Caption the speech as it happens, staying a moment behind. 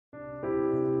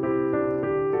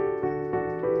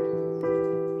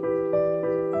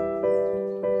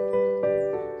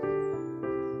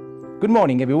Good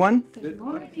morning, everyone. Good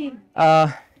morning.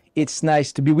 It's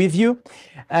nice to be with you.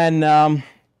 And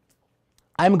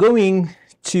I'm going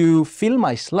to fill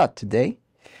my slot today.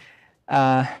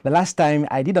 The last time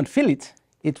I didn't fill it,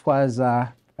 it was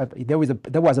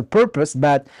there was a purpose,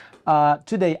 but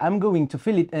today I'm going to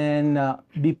fill it. And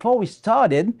before we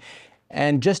started,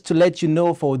 and just to let you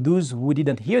know for those who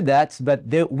didn't hear that, but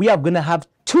we are going to have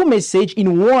 2 messages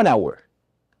in 1 hour.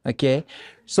 Okay,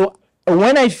 so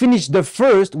when I finish the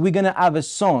first, we're going to have a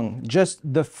song, just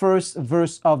the first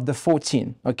verse of the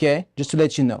 14, okay? Just to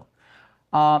let you know.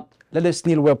 Let us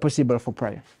kneel where possible for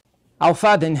prayer. Our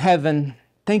Father in heaven,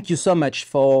 thank you so much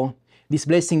for this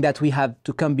blessing that we have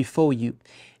to come before you.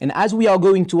 And as we are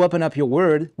going to open up your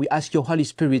word, we ask your Holy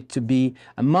Spirit to be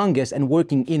among us and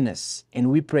working in us. And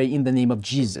we pray in the name of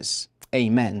Jesus.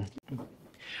 Amen.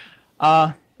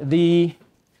 The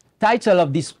title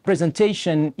of this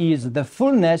presentation is The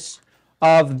Fulness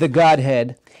of the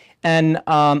Godhead. And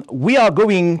we are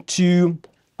going to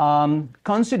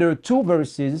consider 2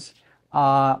 verses,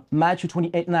 Matthew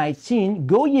 28:19.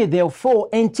 Go ye therefore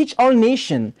and teach all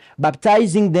nations,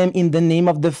 baptizing them in the name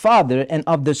of the Father and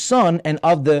of the Son and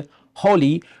of the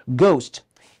Holy Ghost.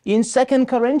 In 2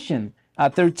 Corinthians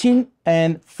 13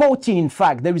 and 14, in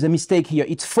fact, there is a mistake here.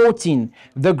 It's 14.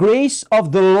 The grace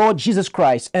of the Lord Jesus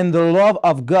Christ and the love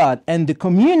of God and the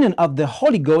communion of the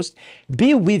Holy Ghost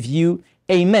be with you.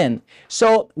 Amen.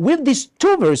 So with these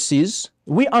 2 verses,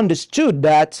 we understood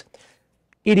that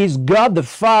it is God the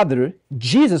Father,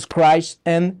 Jesus Christ,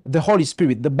 and the Holy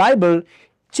Spirit. The Bible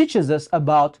teaches us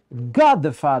about God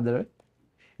the Father,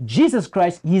 Jesus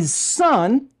Christ, His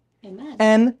Son, Amen.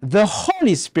 and the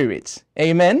Holy Spirit.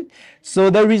 Amen. So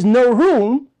there is no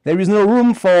room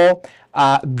for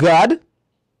God,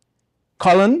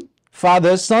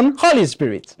 Father, Son, Holy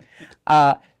Spirit.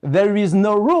 There is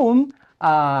no room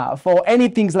for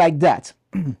anything like that.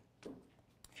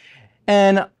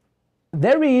 And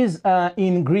there is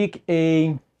in Greek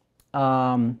a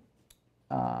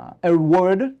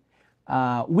word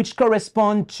which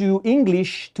corresponds to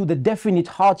English to the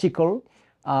definite article,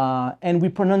 and we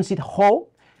pronounce it ho,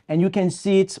 and you can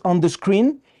see it on the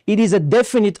screen. It is a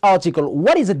definite article.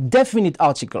 What is a definite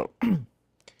article?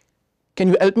 Can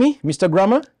you help me, Mr.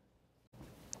 Grammar?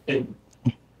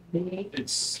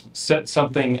 It's set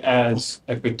something as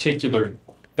a particular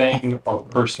thing or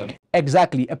person.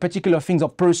 Exactly, a particular thing or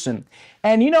person.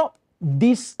 And you know,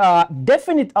 this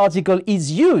definite article is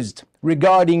used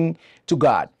regarding to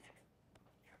God.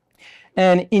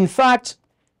 And in fact,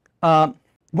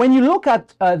 when you look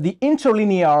at the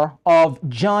interlinear of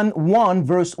John 1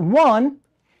 verse 1,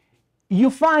 you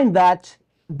find that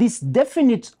this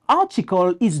definite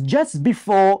article is just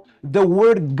before the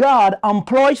word God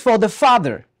employed for the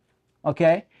Father.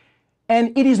 Okay?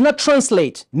 And it is not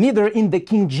translated, neither in the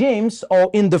King James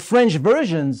or in the French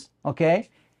versions. Okay?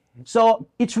 So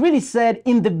it's really said,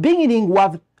 in the beginning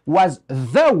was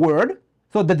the Word.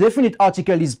 So the definite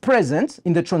article is present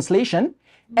in the translation.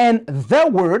 And the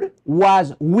Word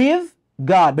was with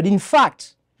God. But in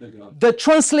fact, the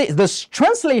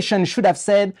translation should have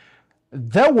said,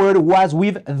 the Word was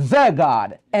with the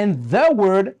God. And the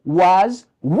Word was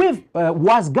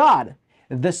God.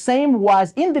 The same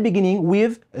was in the beginning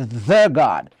with the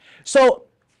God. So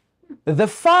the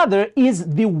Father is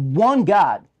the one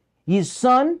God. His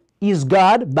Son is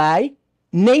God by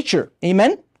nature.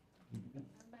 Amen?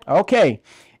 Okay.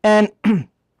 And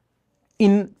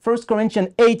in 1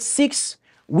 Corinthians 8:6,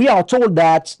 we are told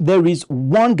that there is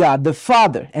one God, the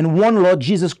Father, and one Lord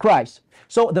Jesus Christ.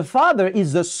 So the Father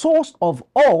is the source of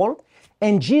all,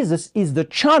 and Jesus is the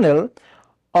channel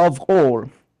of all.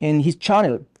 And His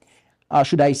channel,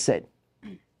 should I say.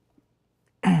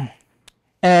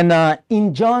 And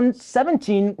in John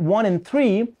 17:1 and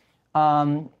 3,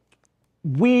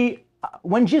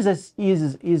 when Jesus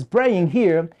is praying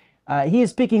here, He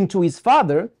is speaking to His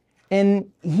Father, and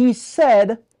He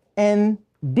said, and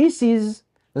this is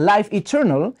life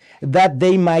eternal, that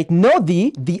they might know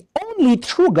Thee, the only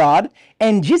true God,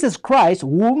 and Jesus Christ,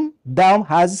 whom Thou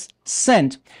hast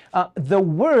sent. The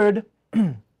word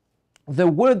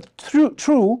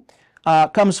true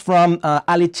comes from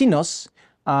aletinos,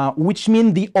 which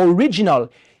means the original.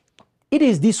 It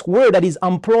is this word that is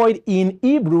employed in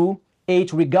Hebrew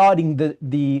 8 regarding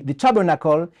the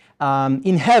tabernacle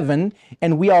in heaven,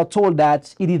 and we are told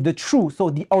that it is the true, so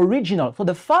the original. So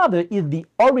the Father is the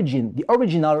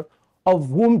original of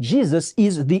whom Jesus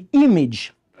is the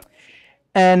image.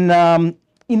 And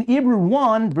in Hebrew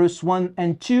 1 verse 1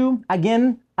 and 2,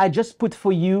 again, I just put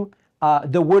for you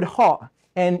the word ha,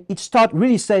 and it starts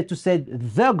really said to say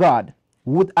the God.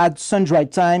 would at sundry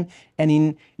time and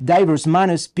in divers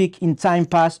manners speak in time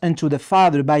past unto the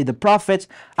Father by the prophets,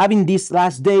 having these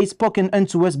last days spoken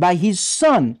unto us by his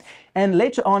Son. And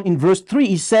later on in verse 3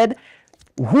 he said,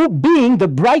 who being the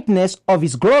brightness of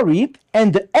his glory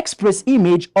and the express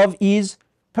image of his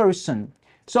person.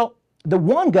 So the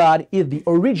one God is the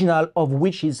original of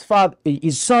which his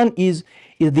Son is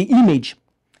the image.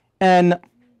 And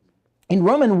in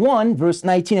Romans 1, verse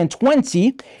 19 and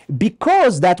 20,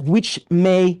 because that which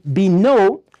may be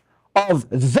known of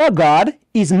the God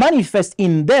is manifest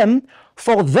in them,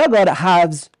 for the God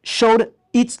has showed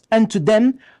it unto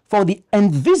them, for the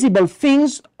invisible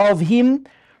things of him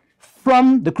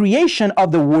from the creation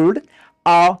of the world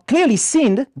are clearly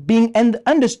seen, being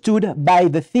understood by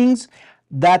the things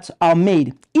that are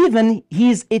made, even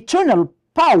his eternal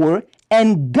power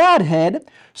and Godhead,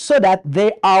 so that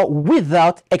they are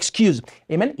without excuse.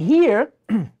 Amen. Here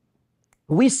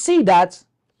we see that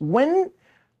when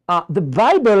the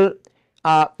Bible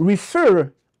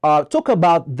talk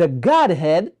about the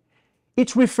Godhead,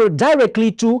 it refers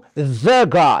directly to the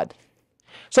God.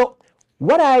 So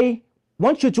what I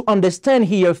want you to understand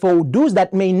here, for those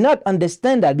that may not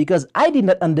understand that, because I did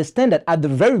not understand that at the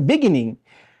very beginning,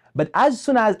 but as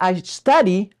soon as I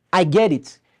study, I get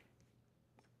it.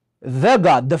 The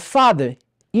God, the Father,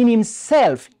 in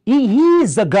himself, he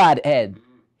is the Godhead.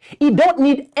 He don't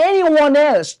need anyone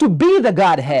else to be the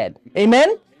Godhead.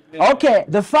 Amen? Okay,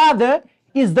 the Father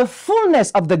is the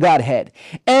fullness of the Godhead.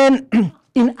 And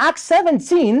in Acts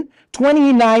 17,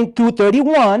 29 to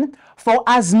 31, for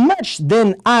as much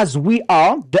then as we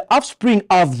are the offspring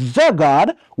of the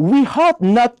God, we ought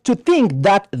not to think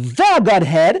that the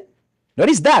Godhead,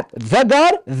 notice that, the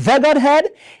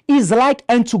Godhead, is like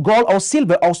unto gold or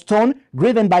silver or stone,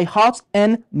 driven by hearts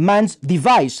and man's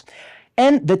device.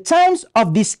 And the times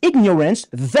of this ignorance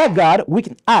the God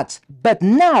winked at, but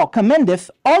now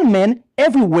commandeth all men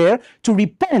everywhere to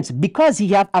repent, because he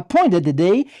hath appointed the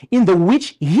day in the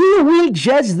which he will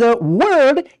judge the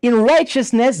world in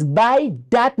righteousness by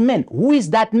that man. Who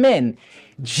is that man?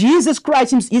 Jesus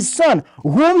Christ, his Son,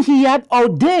 whom he hath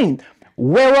ordained,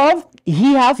 whereof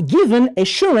he hath given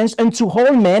assurance unto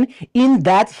all men, in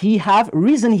that he hath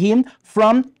risen him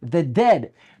from the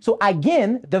dead. So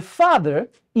again, the Father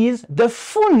is the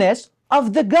fullness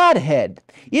of the Godhead.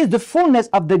 He is the fullness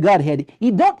of the Godhead.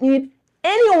 He don't need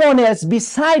anyone else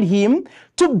beside him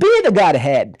to be the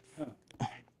Godhead.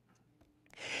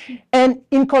 And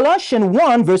in Colossians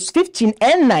 1, verse 15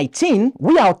 and 19,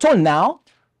 we are told now,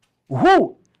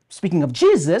 who, speaking of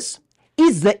Jesus,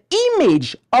 is the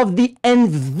image of the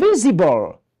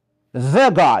invisible, the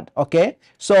God. Okay?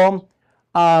 So,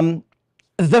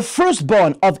 the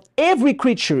firstborn of every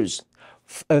creatures.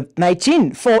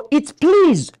 19, for it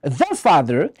pleased the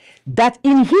Father that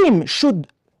in him should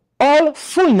all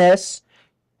fullness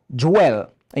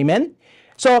dwell. Amen.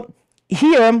 So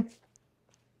here,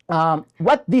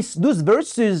 what those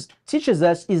verses teaches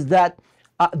us is that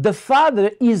the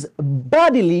Father is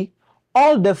bodily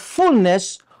all the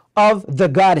fullness of the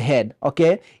Godhead.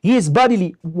 Okay, he is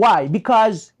bodily. Why?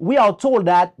 Because we are told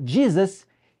that Jesus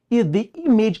is the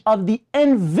image of the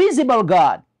invisible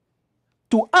God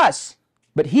to us,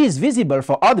 but he is visible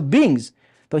for other beings.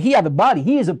 So he has a body.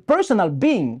 He is a personal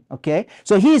being. Okay,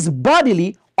 so he is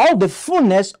bodily all the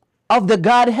fullness of the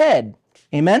Godhead.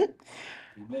 Amen.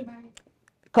 Amen.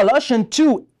 Colossians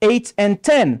 2, 8 and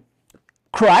 10.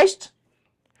 Christ,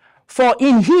 for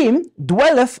in him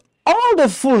dwelleth all the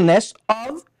fullness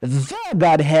of the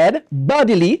Godhead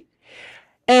bodily,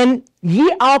 and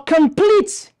ye are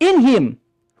complete in him,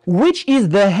 which is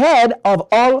the head of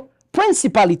all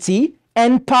principality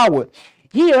and power.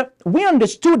 Here we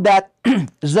understood that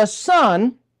the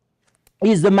Son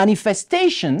is the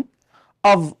manifestation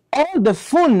of all the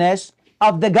fullness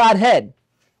of the Godhead.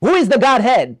 Who is the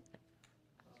Godhead?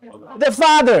 The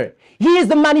Father. He is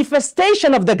the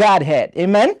manifestation of the Godhead.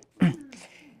 Amen.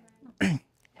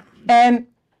 And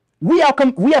we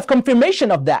have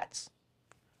confirmation of that.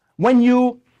 When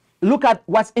you look at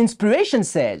what inspiration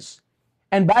says,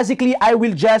 and basically I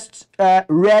will just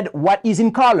read what is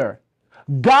in color.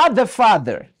 God the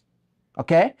Father,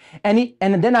 okay? And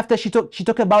then after she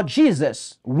talked about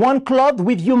Jesus, one clothed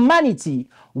with humanity,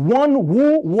 one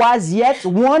who was yet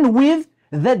one with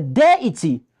the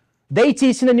deity. Deity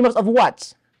is synonymous of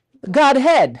what?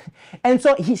 Godhead. And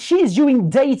so she is using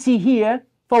deity here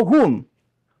for whom?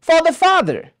 For the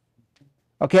Father.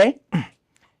 Okay?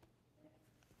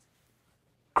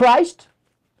 Christ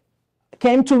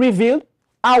came to reveal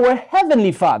our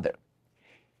Heavenly Father,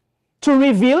 to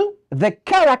reveal the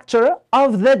character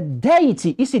of the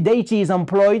deity. You see, deity is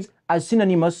employed as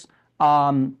synonymous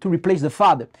to replace the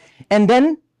Father. And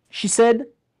then she said,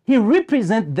 he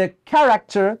represents the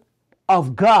character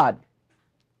of God.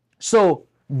 So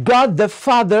God the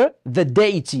Father, the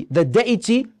deity,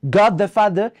 God the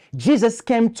Father, Jesus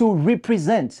came to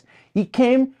represent. He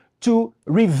came to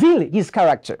reveal his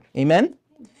character. Amen?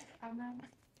 Amen.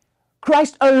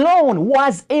 Christ alone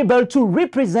was able to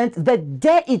represent the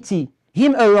deity.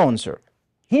 Him alone, sir.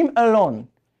 Him alone.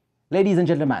 Ladies and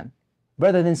gentlemen,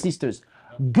 brothers and sisters,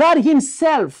 God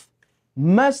himself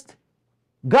must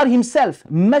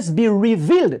be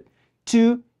revealed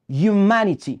to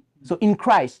humanity. So in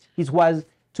Christ, it was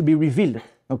to be revealed.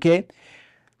 Okay?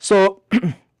 So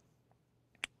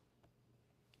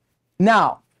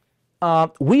now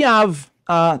we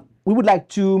would like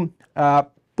to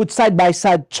put side by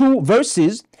side two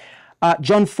verses.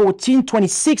 John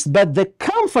 14:26, but the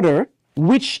Comforter,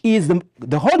 which is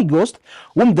the Holy Ghost,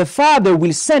 whom the Father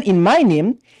will send in my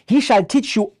name, he shall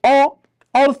teach you all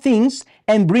things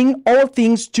and bring all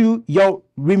things to your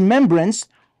remembrance,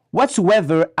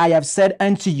 whatsoever I have said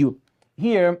unto you.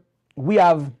 Here we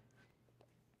have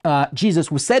Jesus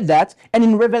who said that, and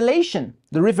in Revelation,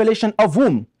 the revelation of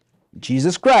whom?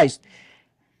 Jesus Christ.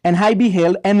 And I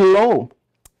beheld, and lo,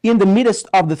 in the midst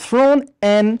of the throne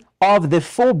and of the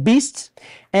four beasts,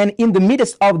 and in the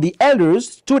midst of the elders,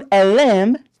 stood a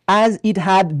lamb as it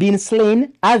had been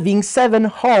slain, having 7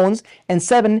 horns and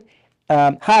 7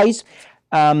 eyes,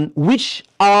 which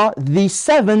are the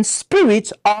 7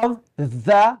 spirits of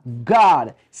the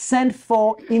God, sent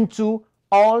forth into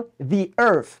all the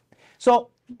earth. So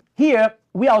here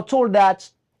we are told that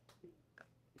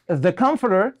the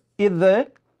Comforter is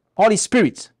the Holy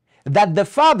Spirit, that the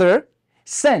Father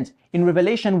sent. In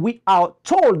Revelation, we are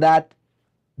told that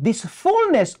this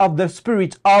fullness of the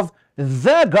Spirit of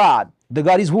the God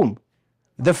is whom?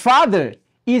 The Father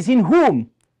is in whom?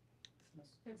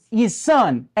 His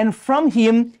Son, and from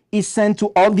him is sent to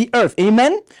all the earth.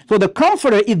 Amen? So the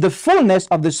Comforter is the fullness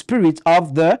of the Spirit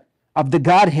of the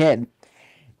Godhead.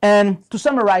 And to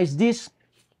summarize this,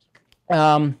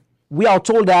 we are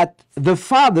told that the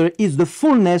Father is the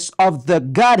fullness of the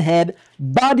Godhead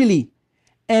bodily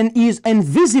and is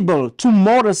invisible to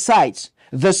mortal sight.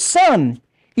 The Son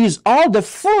is all the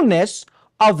fullness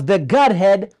of the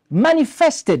Godhead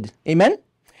manifested. Amen?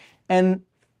 And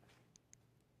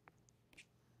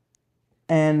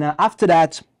after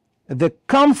that, the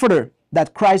Comforter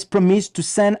that Christ promised to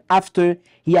send after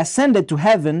he ascended to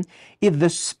heaven is the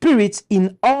Spirit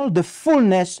in all the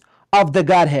fullness of the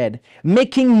Godhead,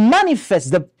 making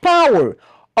manifest the power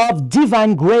of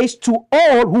divine grace to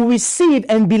all who receive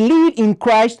and believe in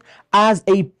Christ as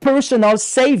a personal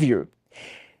Savior.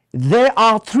 There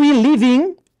are 3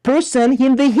 living persons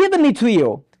in the heavenly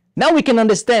trio. Now we can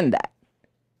understand that.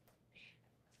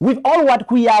 With all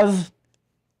what we have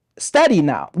studied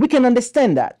now, we can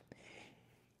understand that.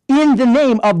 In the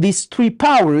name of these 3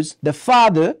 powers, the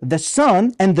Father, the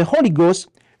Son, and the Holy Ghost,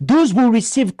 those who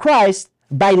receive Christ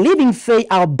by living faith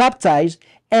are baptized,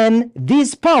 and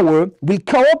this power will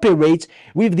cooperate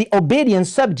with the obedient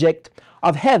subject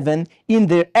of heaven in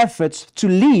their efforts to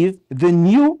live the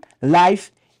new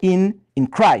life in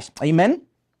Christ. Amen?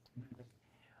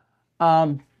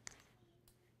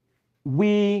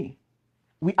 We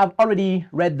have already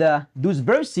read those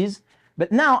verses,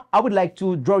 but now I would like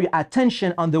to draw your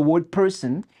attention on the word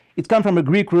person. It comes from a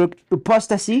Greek word,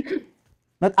 apostasy,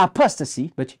 not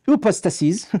apostasy, but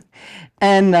hypostasis.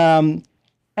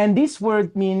 And this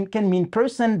word can mean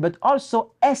person, but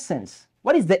also essence.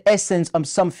 What is the essence of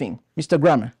something, Mr.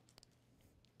 Grammer?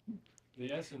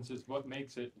 The essence is what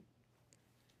makes it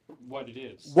what it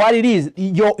is. What it is,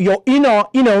 your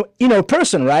inner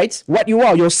person, right? What you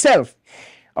are, yourself.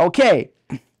 Okay.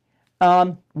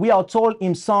 We are told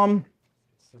in Psalm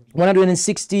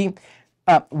 160,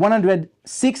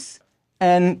 106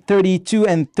 and 32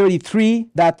 and 33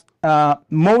 that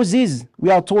Moses,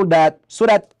 we are told that so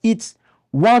that it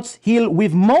once healed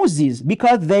with Moses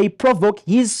because they provoke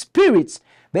his spirits.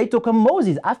 They took of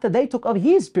Moses after they took of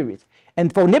his spirit.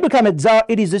 And for Nebuchadnezzar,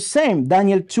 it is the same.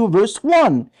 Daniel 2 verse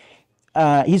 1.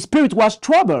 His spirit was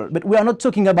troubled, but we are not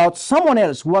talking about someone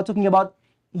else. We are talking about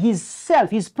his self,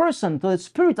 his person. So the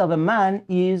spirit of a man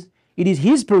is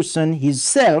his person, his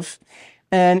self.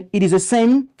 And it is the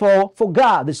same for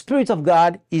God. The Spirit of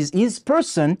God is his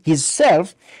person, his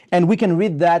self. And we can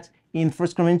read that in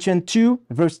 1 Corinthians 2,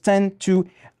 verse 10 to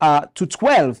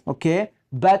 12. Okay?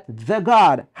 But the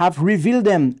God hath revealed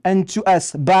them unto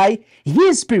us by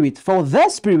his Spirit. For the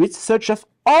Spirit searcheth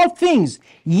all things,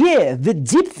 yea, the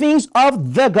deep things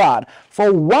of the God.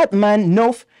 For what man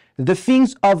knoweth the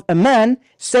things of a man,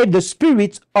 save the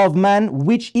spirit of man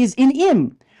which is in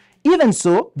him? Even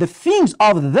so, the things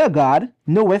of the God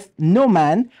knoweth no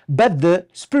man but the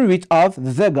Spirit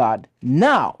of the God.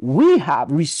 Now we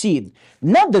have received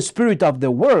not the spirit of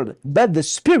the world, but the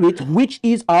Spirit which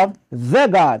is of the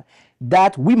God,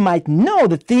 that we might know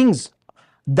the things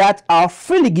that are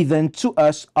freely given to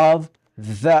us of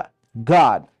the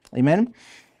God. Amen.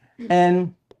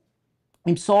 And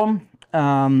in Psalm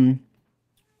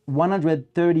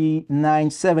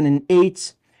 139, 7 and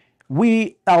 8,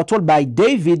 we are told by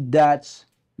David that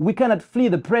we cannot flee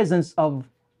the presence of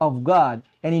God.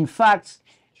 And in fact,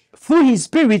 through his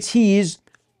spirit, he is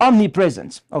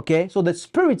omnipresent. Okay, so the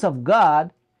spirit of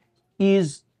God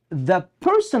is the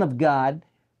person of God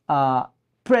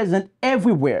present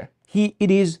everywhere.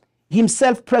 It is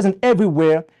himself present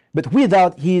everywhere, but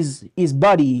without his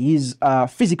body, his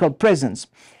physical presence.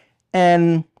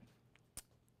 And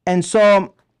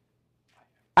so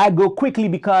I go quickly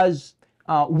because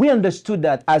we understood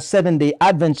that as Seventh-day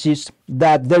Adventists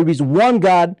that there is one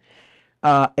God,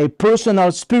 a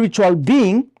personal spiritual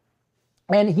being,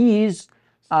 and he is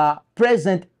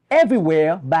present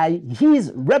everywhere by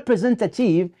his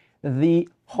representative, the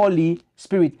Holy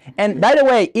Spirit. And by the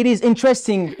way, it is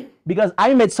interesting because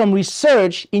I made some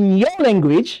research in your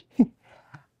language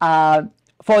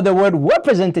for the word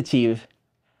representative,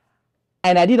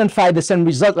 and I didn't find the same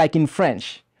result like in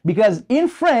French, because in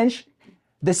French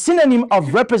the synonym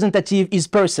of representative is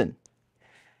person.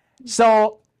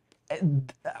 So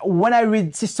when I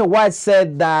read Sister White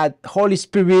said that Holy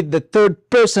Spirit, the third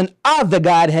person of the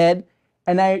Godhead,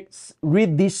 and I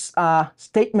read this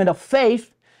statement of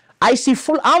faith, I see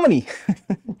full harmony.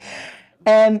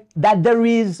 And that there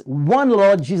is one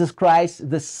Lord Jesus Christ,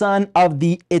 the Son of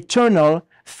the eternal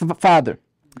Father.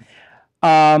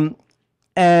 And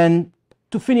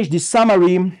to finish this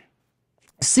summary,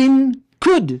 sin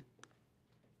could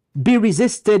be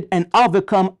resisted and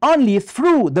overcome only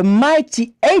through the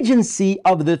mighty agency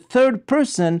of the third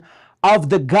person of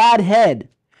the Godhead,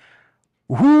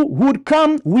 who would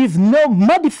come with no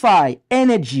modified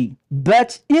energy,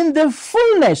 but in the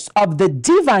fullness of the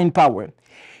divine power.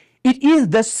 It is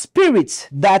the Spirit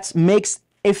that makes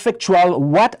effectual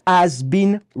what has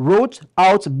been wrought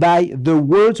out by the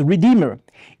world's Redeemer.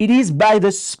 It is by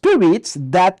the Spirit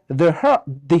that the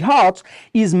heart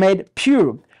is made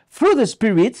pure. Through the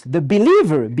Spirit, the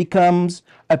believer becomes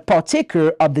a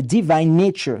partaker of the divine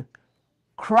nature.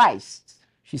 Christ,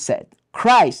 she said,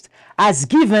 Christ has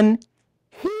given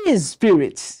his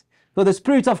Spirit. So the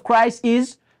Spirit of Christ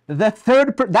is the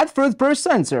third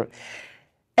person, sir.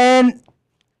 And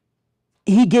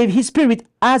he gave his Spirit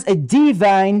as a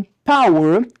divine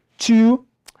power to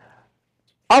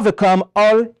overcome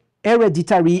all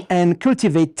hereditary and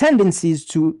cultivate tendencies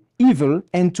to evil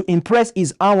and to impress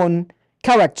his own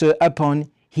character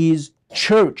upon his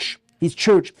church.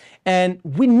 And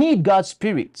we need God's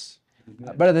Spirit,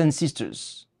 brothers and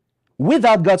sisters.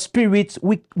 Without God's Spirit,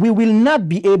 we will not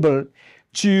be able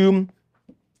to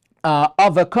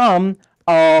overcome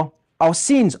our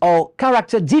sins, our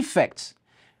character defects.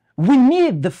 We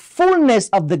need the fullness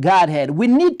of the Godhead. We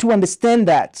need to understand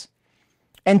that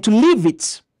and to live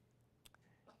it.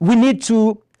 We need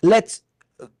to let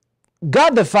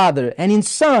God the Father and his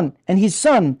Son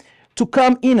to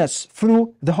come in us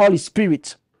through the Holy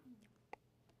Spirit,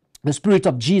 the Spirit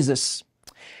of Jesus.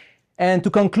 And to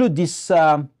conclude this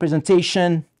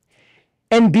presentation,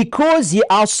 and because ye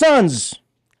are sons,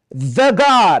 the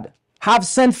God have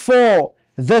sent forth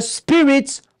the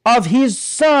Spirit of his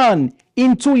Son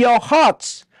into your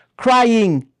hearts,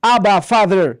 crying, Abba,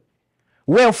 Father.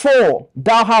 Wherefore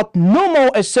thou art no more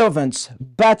a servant,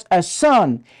 but a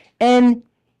son. And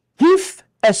if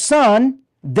a son,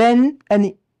 then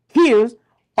an heir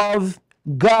of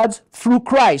God through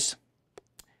Christ.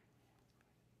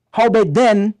 Howbeit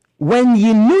then, when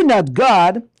ye knew not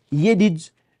God, ye did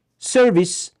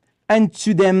service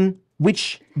unto them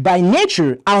which by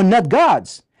nature are not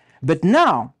gods. But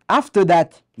now, after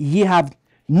that ye have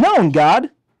known God,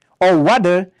 or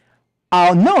rather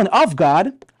are known of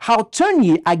God, how turn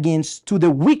ye against to the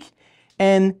weak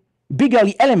and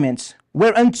beggarly elements,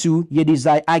 whereunto ye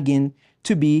desire again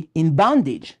to be in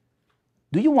bondage?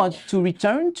 Do you want to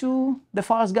return to the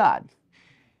false God?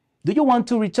 Do you want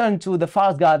to return to the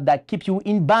false God that keep you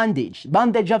in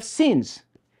bondage of sins?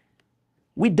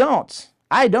 We don't.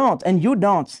 I don't, and you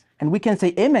don't. And we can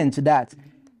say amen to that.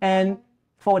 And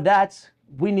for that,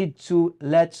 we need to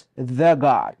let the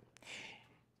God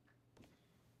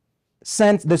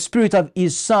send the Spirit of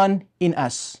his Son in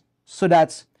us so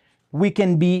that we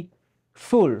can be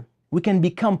full, we can be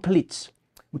complete.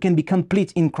 We can be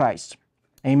complete in Christ.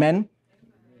 Amen.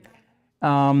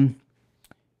 Let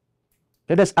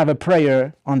us have a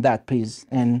prayer on that, please.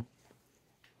 And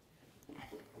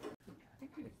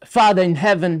Father in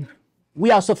heaven,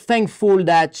 we are so thankful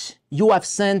that you have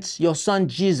sent your son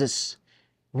Jesus,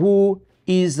 who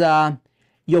is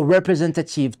your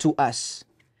representative to us.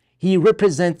 He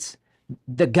represents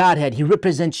the Godhead. He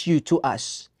represents you to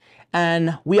us.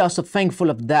 And we are so thankful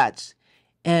of that.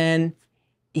 And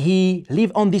he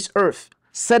lived on this earth,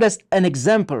 set us an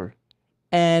example,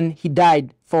 and he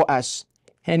died for us.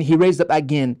 And he raised up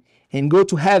again and go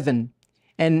to heaven.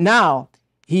 And now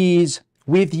he is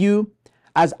with you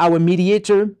as our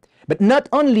mediator. But not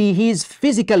only he is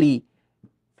physically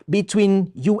between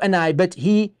you and I, but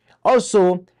he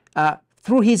also,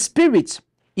 through his spirit,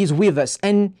 is with us.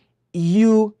 And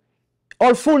you,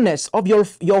 all fullness of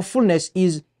your fullness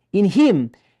is in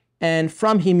him. And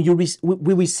from him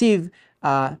we receive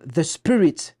the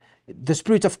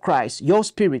spirit of Christ, your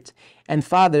spirit. And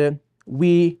Father,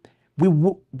 we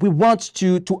want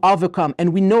to overcome,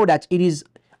 and we know that it is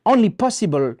only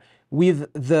possible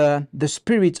with the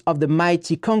spirit of the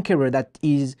mighty conqueror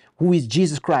who is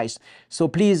Jesus Christ. So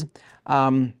please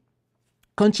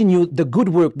continue the good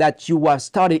work that you have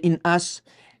started in us,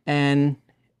 and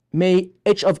may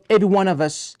every one of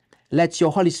us let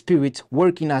your Holy Spirit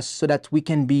work in us so that we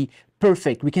can be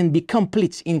perfect, we can be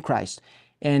complete in Christ.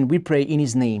 And we pray in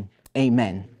his name.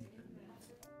 Amen.